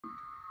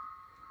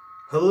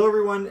Hello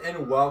everyone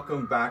and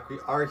welcome back. We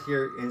are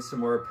here in some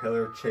more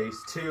Pillar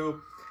Chase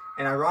 2,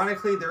 and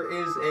ironically there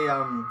is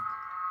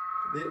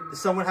a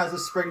someone has a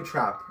spring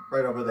trap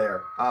right over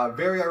there.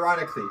 Very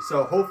ironically.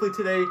 So hopefully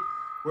today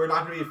we're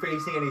not going to be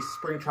facing any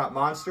spring trap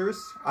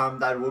monsters.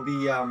 That will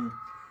be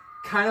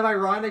kind of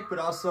ironic, but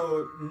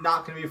also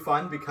not going to be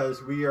fun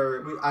because we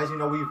as you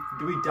know,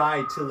 we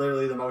died to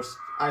literally the most.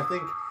 I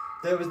think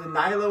there was the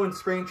Nilo and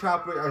spring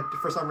trap.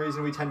 For some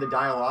reason we tend to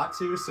die a lot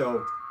too.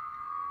 So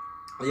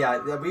yeah,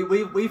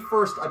 we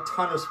forced a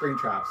ton of spring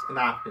traps in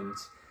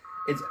Athens.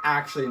 It's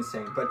actually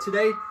insane. But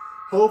today,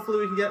 hopefully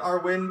we can get our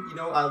win, you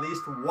know, at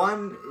least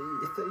one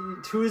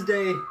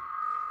Tuesday.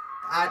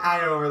 I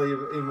don't really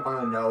even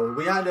want to know.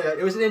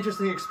 It was an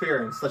interesting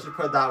experience. Let's just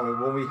put it that way.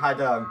 When we had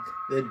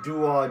the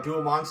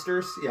dual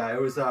monsters, yeah,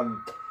 it was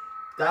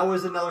that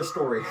was another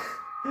story.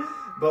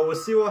 But we'll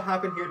see what will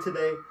happen here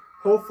today.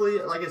 Hopefully,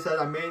 like I said,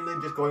 I'm mainly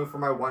just going for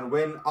my one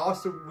win.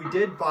 Also, we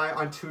did buy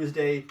on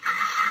Tuesday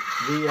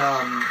the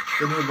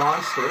new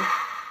monster.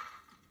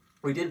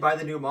 We did buy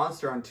the new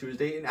monster on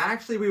Tuesday, and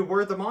actually we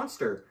were the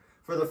monster.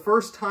 For the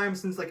first time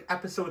since like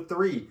episode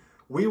 3,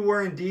 we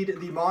were indeed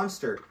the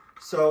monster.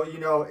 So, you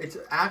know, it's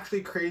actually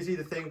crazy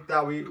to think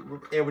that we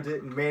were able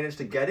to manage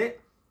to get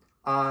it.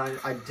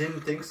 I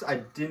didn't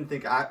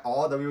think at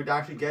all that we would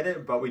actually get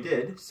it, but we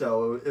did.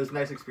 So it was a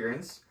nice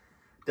experience.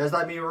 Does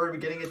that mean we're going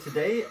to be getting it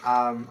today?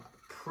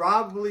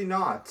 Probably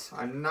not.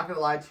 I'm not going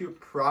to lie to you,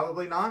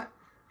 probably not.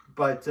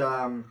 But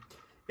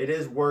it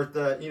is worth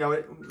you know,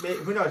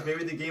 who knows,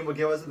 maybe the game will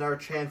give us another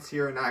chance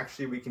here and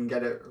actually we can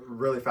get it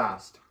really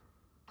fast.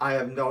 I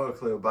have no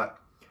clue, but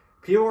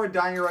people are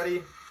dying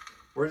already.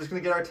 We're just going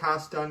to get our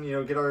tasks done, you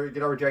know, get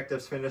our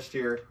objectives finished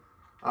here.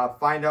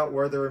 Find out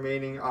where the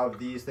remaining of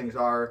these things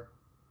are.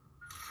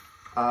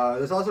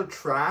 There's also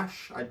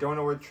trash. I don't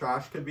know where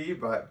trash could be,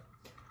 but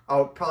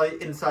oh,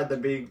 probably inside the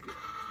big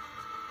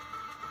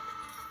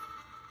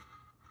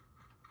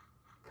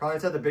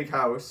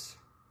house.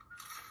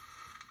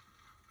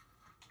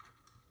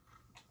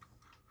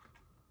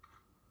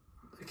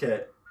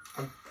 Okay,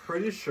 I'm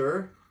pretty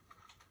sure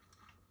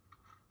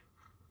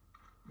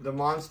the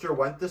monster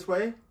went this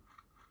way.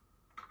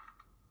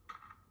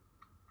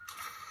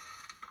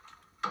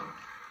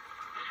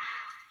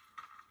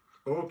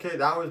 Okay,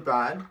 that was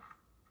bad.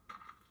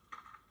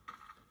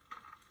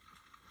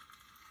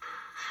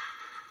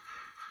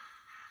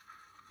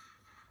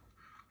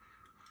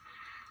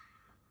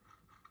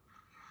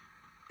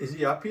 Is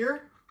he up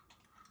here?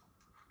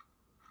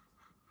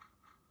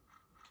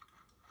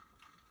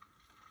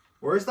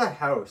 Where's the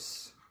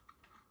house?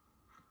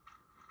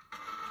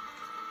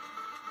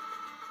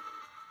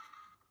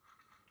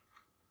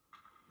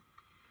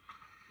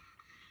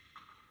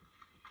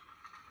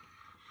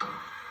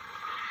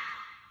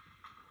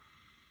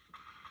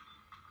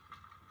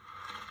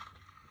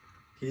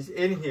 He's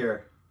in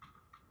here.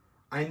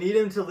 I need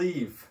him to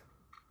leave.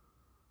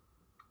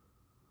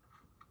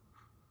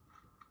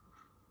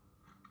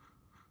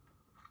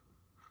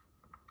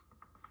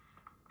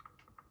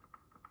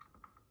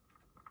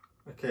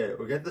 Okay,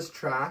 we'll get this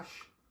trash.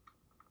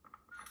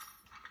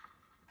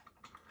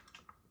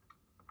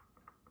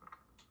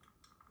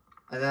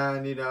 And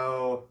then, you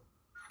know,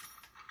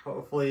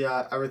 hopefully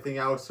everything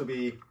else will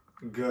be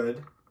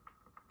good.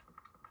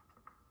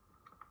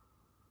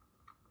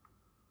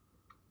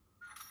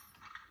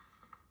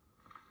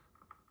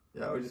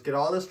 Yeah, we just get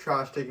all this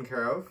trash taken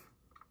care of.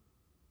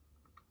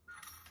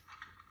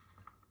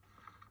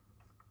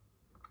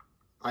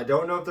 I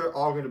don't know if they're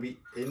all going to be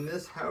in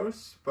this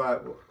house,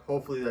 but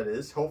hopefully that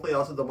is. Hopefully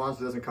also the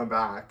monster doesn't come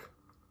back.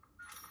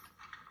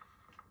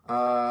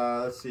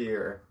 Let's see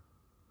here.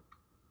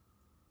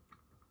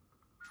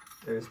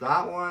 There's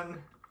that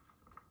one.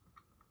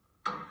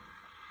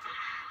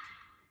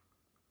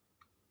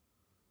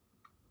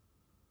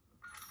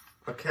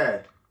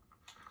 Okay.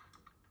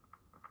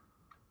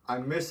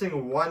 I'm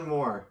missing one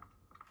more.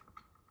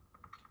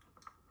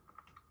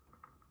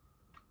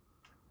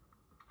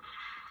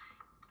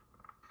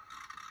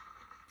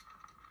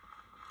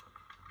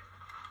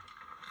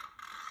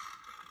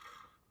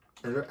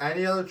 Is there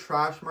any other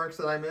trash marks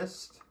that I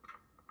missed?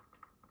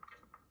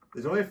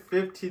 There's only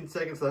 15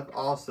 seconds left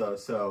also,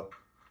 so.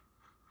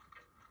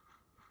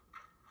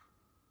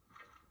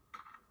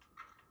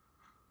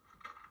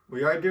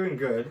 We are doing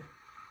good.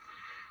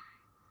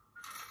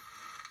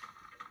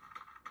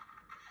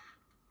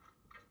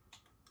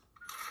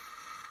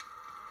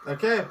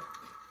 Okay.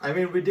 I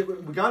mean, we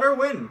got our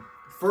win.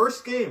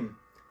 First game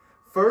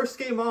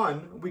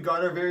on, we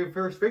got our very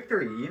first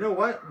victory. You know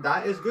what?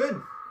 That is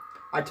good.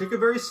 I took it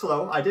very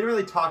slow. I didn't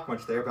really talk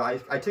much there,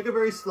 but I took it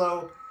very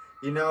slow.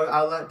 You know,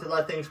 I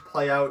let things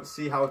play out,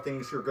 see how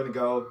things are going to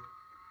go.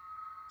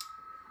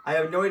 I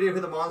have no idea who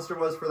the monster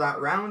was for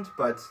that round,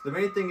 but the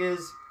main thing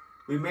is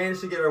we managed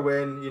to get our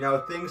win. You know,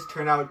 things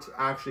turn out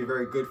actually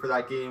very good for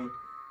that game.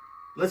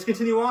 Let's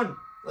continue on.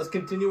 Let's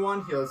continue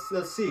on here.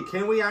 Let's see.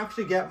 Can we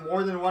actually get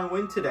more than one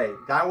win today?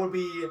 That would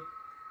be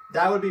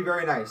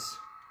very nice.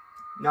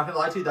 Not gonna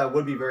lie to you, that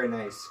would be very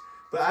nice.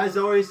 But as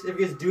always, if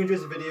you guys do enjoy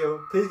this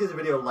video, please give this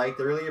video a like.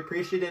 I really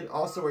appreciate it.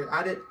 Also, while you're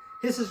at it,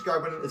 hit the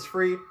subscribe button. It's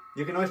free.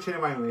 You can always change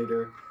your mind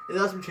later. It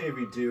doesn't change if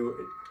you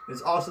do.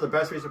 It's also the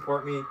best way to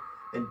support me.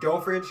 And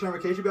don't forget to turn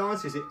notification bell on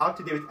so you stay up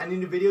to date with any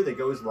new video that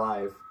goes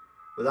live.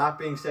 With that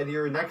being said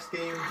here, next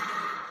game,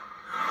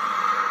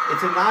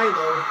 it's a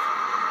Nilo.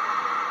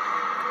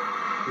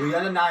 We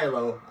got a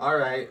Nilo.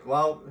 Alright,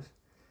 well,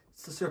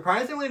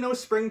 surprisingly no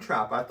spring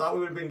trap. I thought we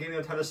would have been getting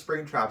a ton of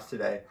spring traps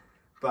today.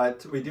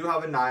 But we do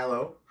have a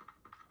Nilo.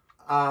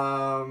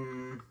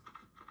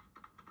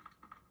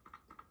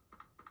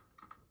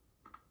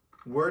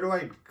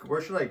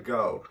 Where should I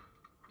go?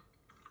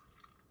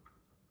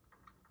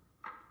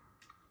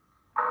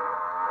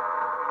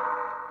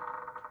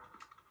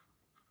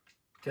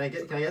 Can I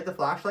get the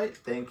flashlight?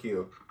 Thank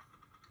you.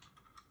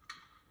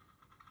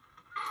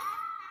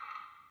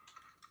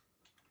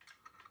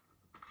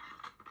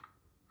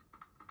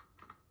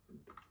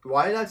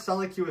 Why did that sound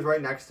like he was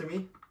right next to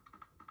me?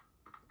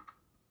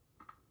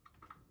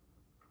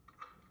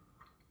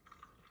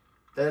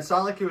 Did it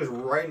sound like he was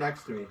right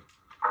next to me?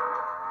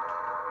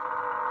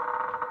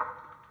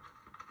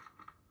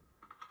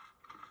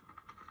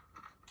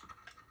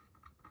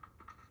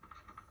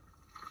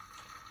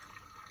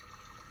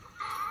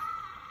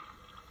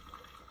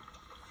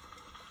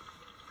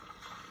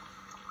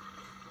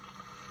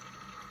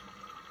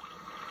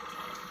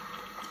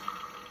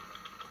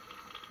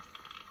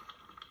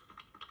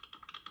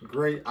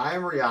 Great, I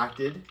am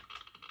reacted.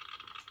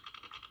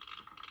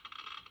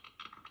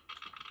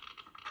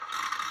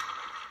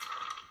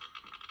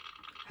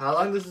 How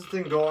long does this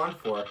thing go on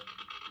for?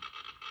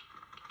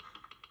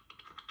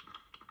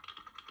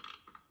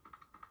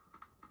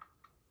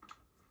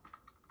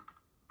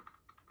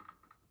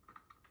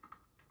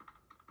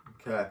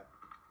 Okay.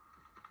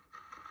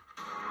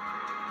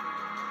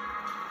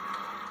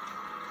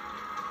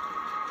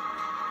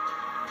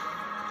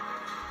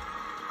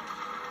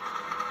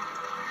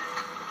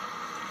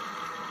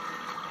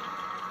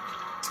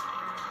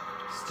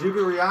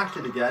 Stupid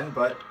reacted again,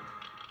 but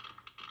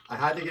I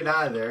had to get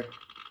out of there.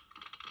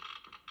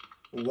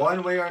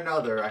 One way or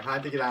another, I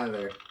had to get out of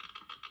there.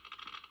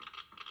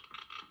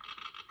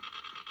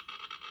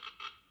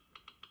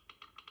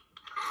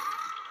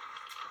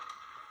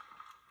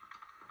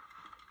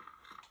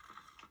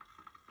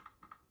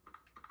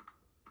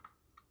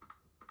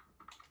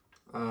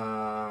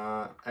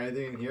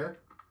 Anything in here?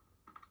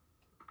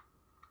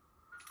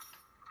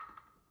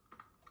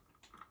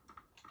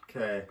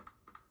 Okay.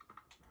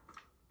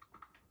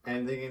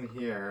 Anything in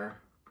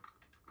here?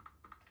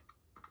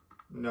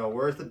 No,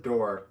 where's the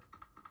door?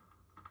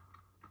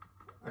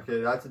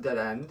 Okay, that's a dead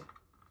end.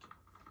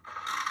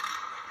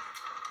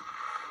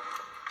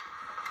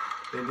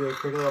 They do a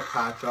quick little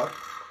patch up.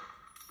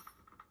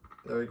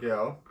 There we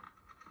go.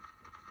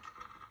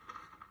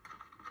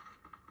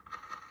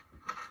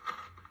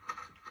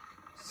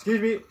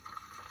 Excuse me.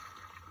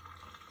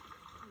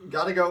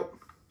 Gotta go.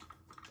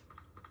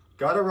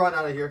 Gotta run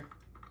out of here.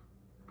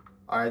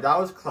 Alright, that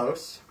was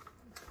close.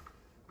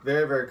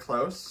 Very, very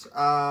close.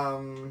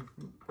 We're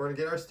gonna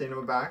get our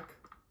stamina back.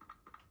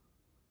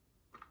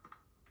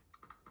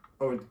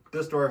 Oh,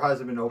 this door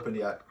hasn't been opened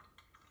yet.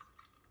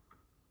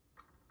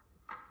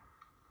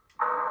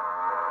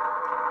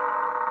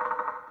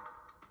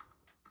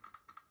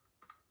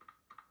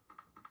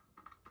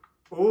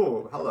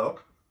 Ooh, hello.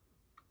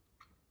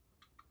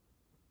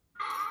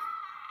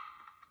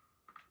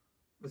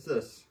 What's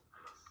this?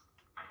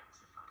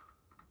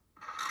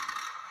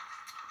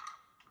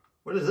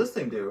 What does this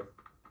thing do?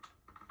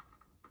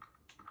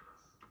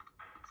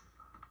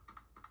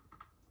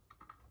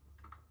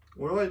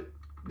 What do I...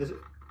 Does it...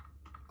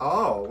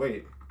 Oh,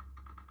 wait.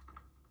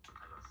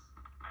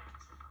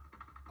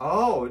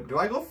 Oh, do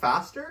I go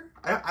faster?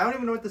 I don't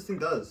even know what this thing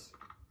does.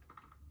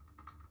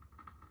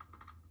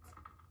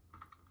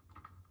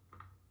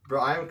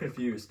 Bro, I am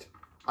confused.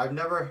 I've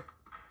never...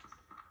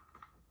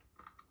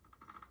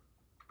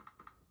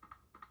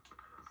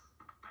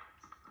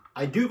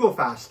 I do go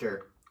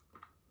faster.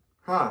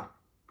 Huh.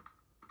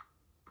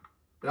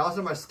 And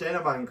also my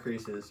stamina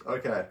increases.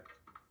 Okay.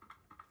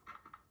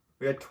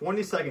 We got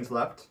 20 seconds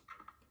left.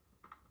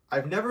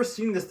 I've never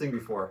seen this thing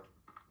before.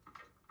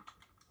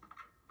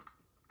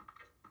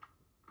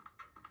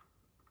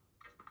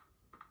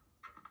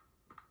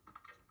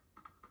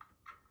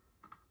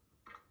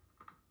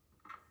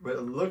 But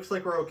it looks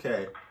like we're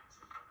okay.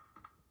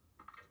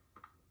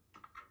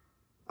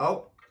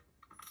 Oh.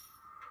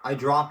 I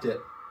dropped it.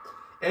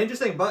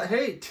 Interesting, but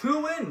hey,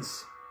 2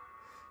 wins.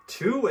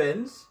 2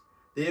 wins.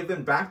 They have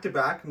been back to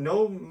back.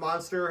 No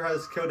monster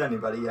has killed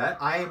anybody yet.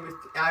 I'm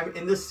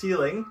in the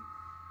ceiling.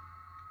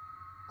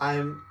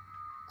 I'm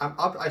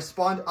up. I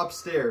spawned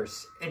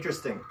upstairs.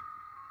 Interesting.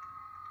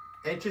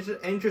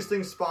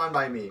 Interesting spawn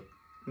by me.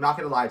 I'm not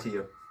gonna lie to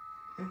you.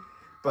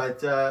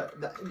 But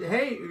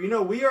hey, you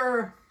know, we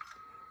are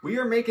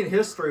making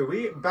history.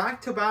 We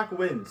back-to-back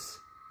wins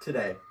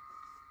today.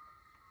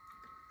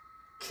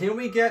 Can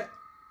we get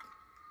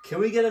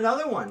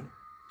another one?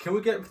 Can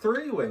we get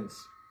 3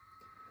 wins?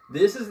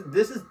 This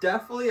is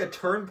definitely a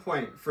turn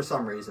point for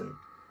some reason.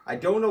 I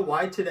don't know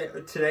why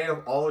today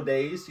of all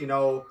days, you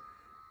know,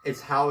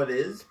 it's how it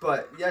is,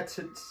 but yeah,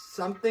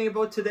 something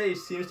about today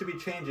seems to be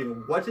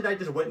changing. What did I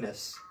just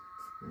witness?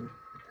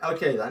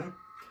 Okay then,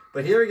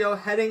 but here we go,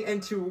 heading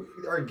into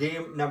our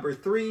game number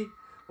 3.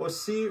 We'll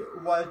see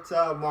what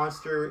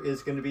monster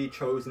is going to be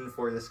chosen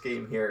for this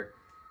game here,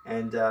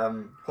 and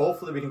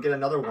hopefully we can get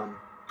another one.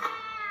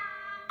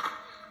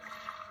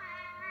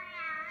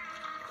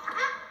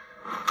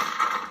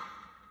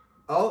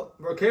 Oh,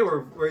 okay,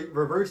 we're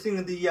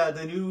reversing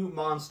the new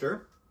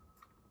monster.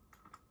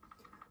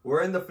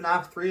 We're in the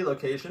FNAF 3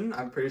 location.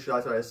 I'm pretty sure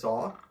that's what I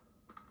saw.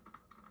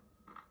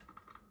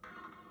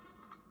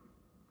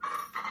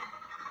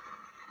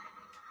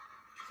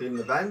 Clean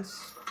the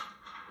vents.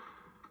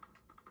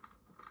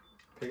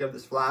 Pick up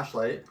this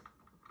flashlight.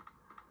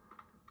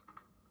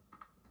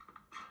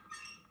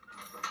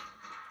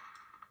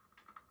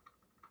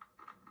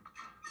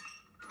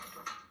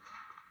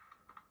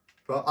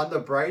 But on the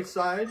bright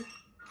side,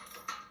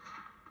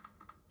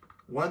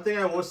 one thing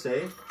I will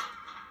say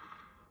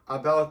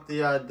about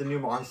the new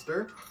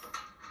monster,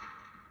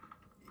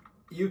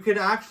 you could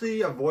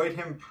actually avoid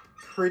him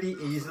pretty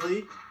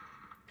easily.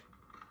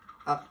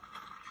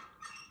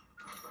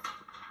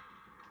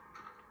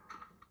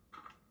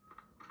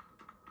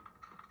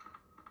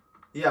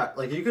 Yeah,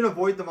 like you can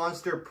avoid the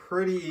monster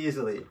pretty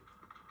easily.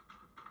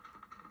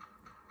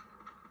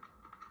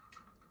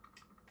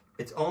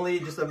 It's only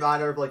just a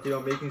matter of, like, you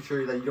know, making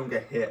sure that you don't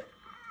get hit.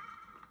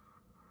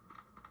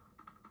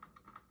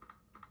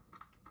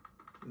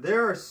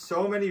 There are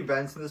so many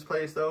vents in this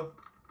place, though.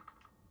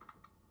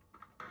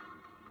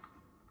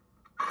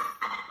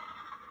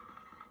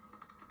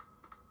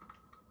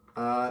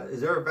 Is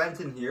there a vent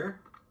in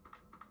here?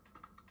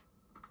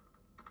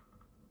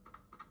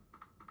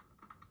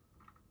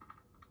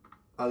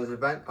 Oh, there's a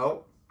vent.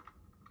 Oh.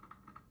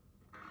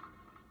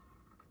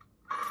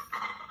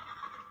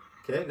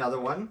 Okay, another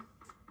one.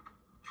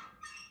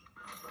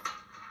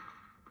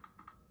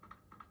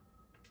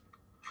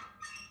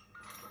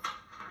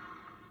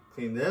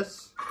 Clean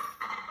this.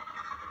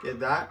 Get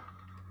that.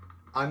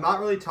 I'm not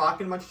really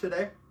talking much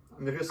today.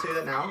 I'm just gonna say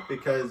that now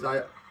because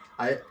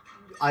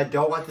I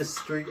don't want this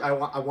streak. I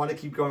want to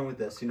keep going with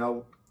this. You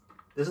know,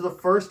 this is the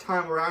first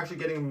time we're actually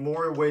getting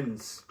more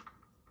wins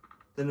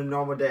than a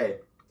normal day.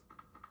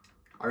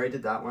 I already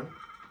did that one.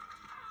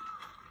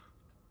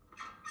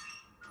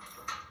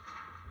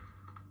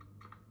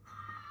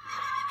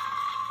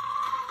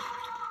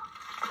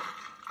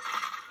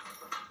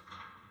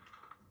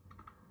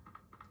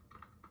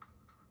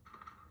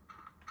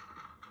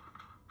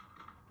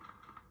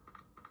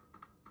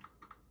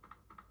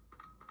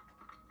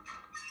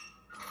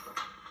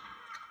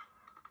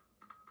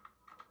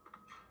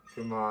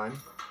 Come on.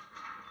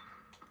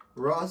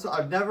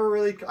 I've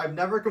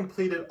never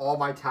completed all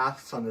my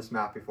tasks on this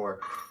map before.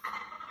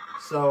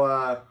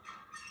 So,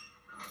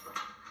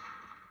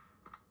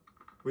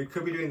 we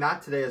could be doing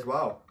that today as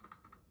well.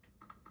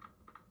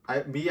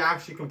 Me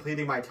actually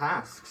completing my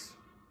tasks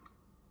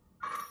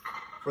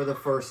for the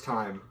first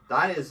time.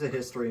 That is a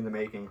history in the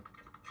making.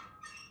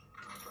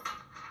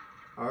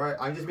 Alright,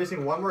 I'm just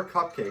missing one more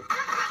cupcake.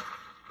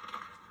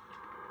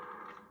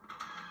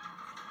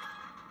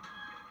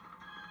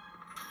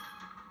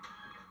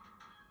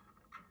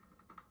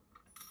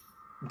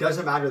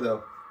 Doesn't matter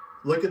though.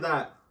 Look at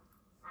that.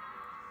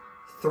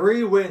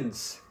 3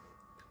 wins.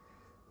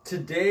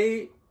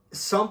 Today,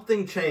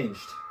 something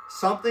changed.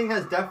 Something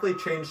has definitely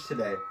changed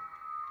today.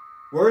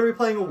 We're going to be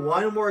playing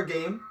one more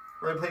game.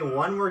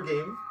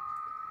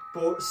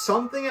 But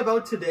something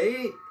about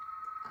today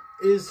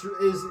is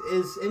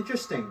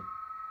interesting.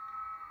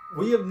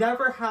 We have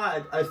never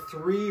had a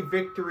 3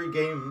 victory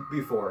game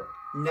before.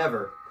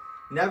 Never.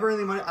 Never in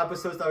the amount of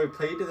episodes that we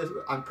played.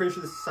 I'm pretty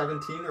sure this is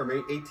 17 or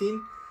maybe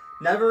 18.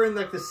 Never in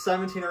like the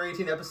 17 or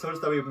 18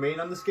 episodes that we've made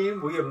on this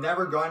game, we have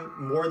never gone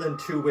more than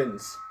 2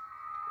 wins.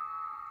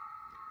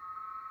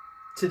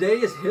 Today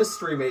is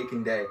history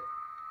making day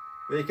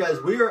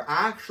because we are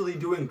actually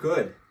doing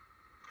good.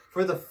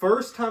 For the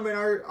first time in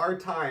our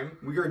time,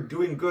 we are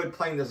doing good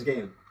playing this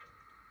game.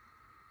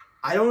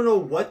 I don't know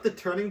what the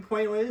turning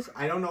point was.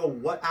 I don't know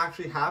what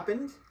actually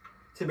happened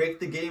to make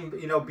the game,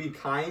 you know, be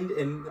kind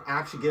and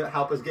actually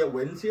help us get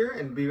wins here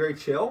and be very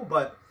chill,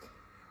 but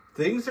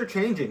things are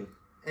changing.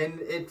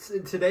 And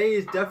today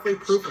is definitely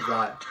proof of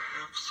that.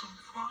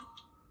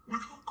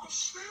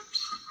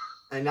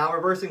 And now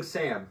we're versing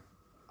Sam,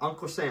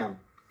 Uncle Sam,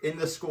 in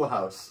the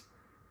schoolhouse.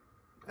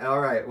 All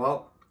right,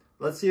 well,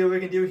 let's see what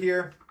we can do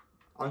here.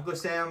 Uncle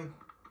Sam,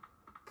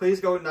 please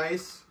go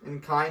nice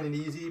and kind and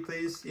easy,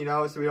 please. You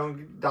know, so we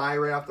don't die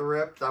right off the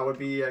rip. That would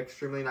be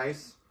extremely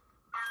nice.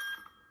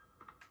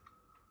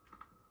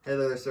 Hey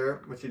there,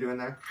 sir. What you doing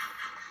there?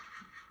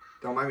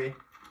 Don't mind me.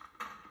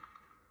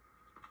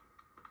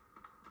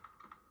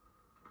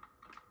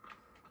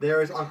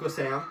 There is Uncle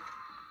Sam.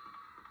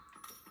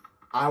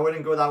 I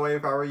wouldn't go that way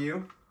if I were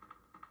you.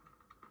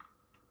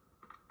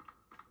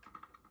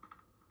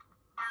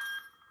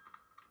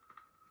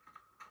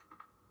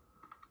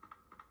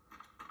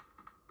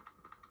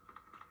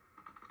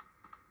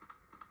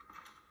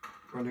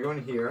 We're going to go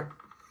in here.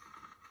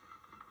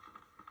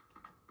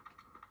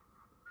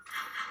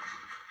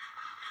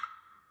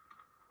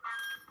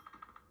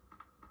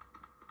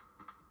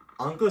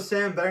 Uncle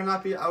Sam better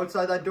not be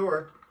outside that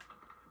door.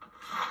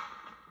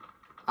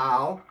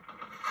 Ow.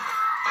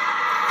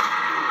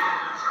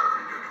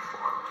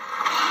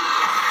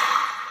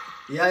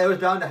 Yeah, it was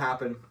bound to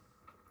happen.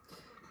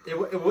 It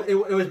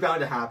was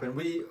bound to happen.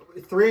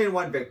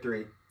 3-1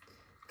 victory.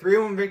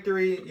 3-1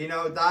 victory, you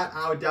know, that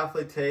I would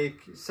definitely take.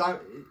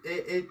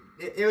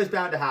 It was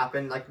bound to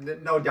happen, like,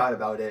 no doubt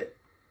about it.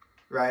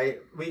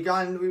 Right? We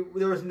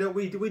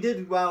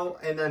did well,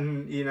 and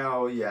then, you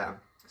know, yeah.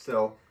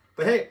 So,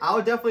 but hey, I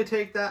would definitely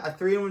take that. A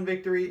 3-1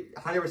 victory,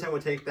 100%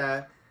 would take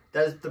that.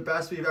 That is the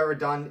best we've ever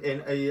done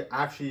in a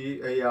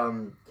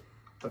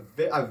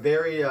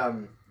very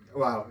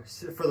wow,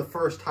 for the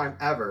first time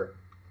ever.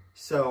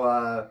 So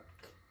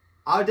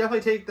I would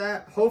definitely take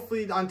that.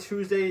 Hopefully on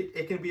Tuesday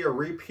it can be a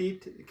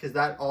repeat, because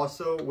that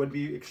also would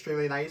be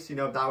extremely nice, you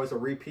know, if that was a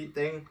repeat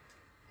thing.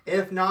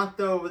 If not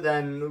though,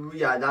 then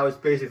yeah, that was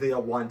basically a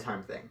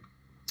one-time thing.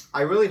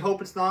 I really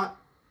hope it's not,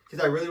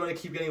 because I really want to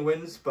keep getting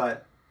wins,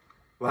 but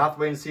we'll have to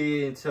wait and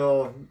see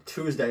until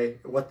Tuesday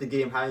what the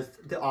game has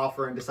to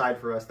offer and decide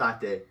for us that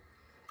day.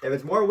 If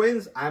it's more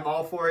wins, I'm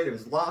all for it. If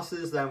it's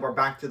losses, then we're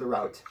back to the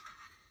route.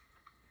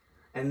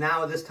 And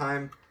now this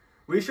time,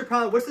 we should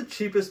probably, what's the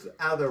cheapest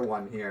other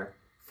one here?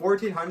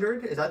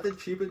 1400? Is that the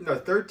cheapest? No,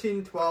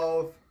 13,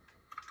 12,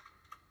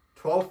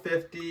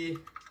 1250,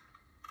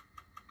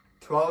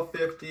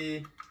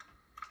 1250.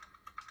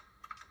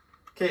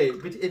 Okay,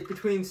 it's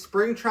between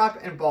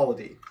Springtrap and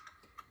Baldy.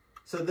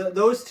 So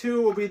those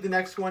two will be the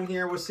next one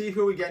here. We'll see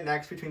who we get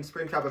next between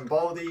Springtrap and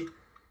Baldy,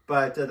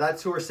 but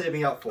that's who we're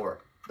saving up for.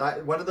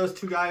 That one of those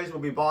two guys will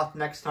be bought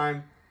next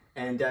time,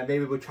 and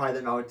maybe we'll try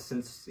them out,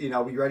 since, you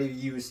know, we already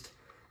used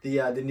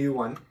the new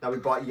one that we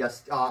bought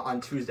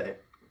on Tuesday,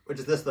 which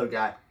is this little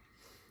guy.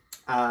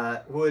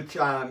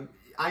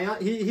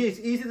 He's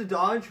easy to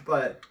dodge,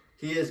 but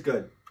he is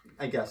good,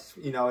 I guess,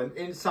 you know,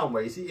 in some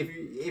ways.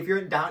 If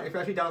you're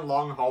actually down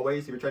long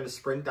hallways, if you're trying to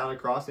sprint down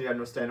across and you have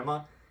no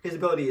stamina, his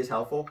ability is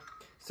helpful.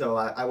 So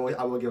I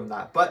will give him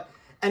that. But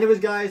anyways,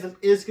 guys, that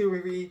is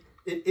gonna be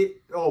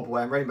oh boy,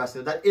 I'm already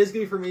messing up. That is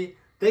gonna be for me.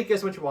 Thank you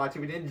so much for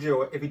watching.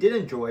 If you did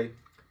enjoy,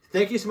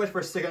 thank you so much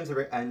for sticking to the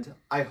very end.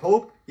 I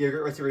hope you have a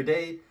great rest of your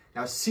day.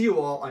 Now, see you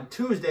all on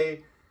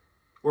Tuesday,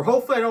 where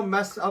hopefully I don't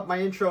mess up my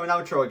intro and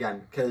outro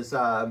again, because,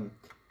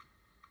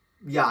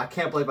 yeah, I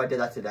can't believe I did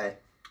that today.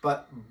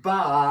 But,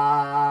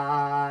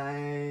 bye!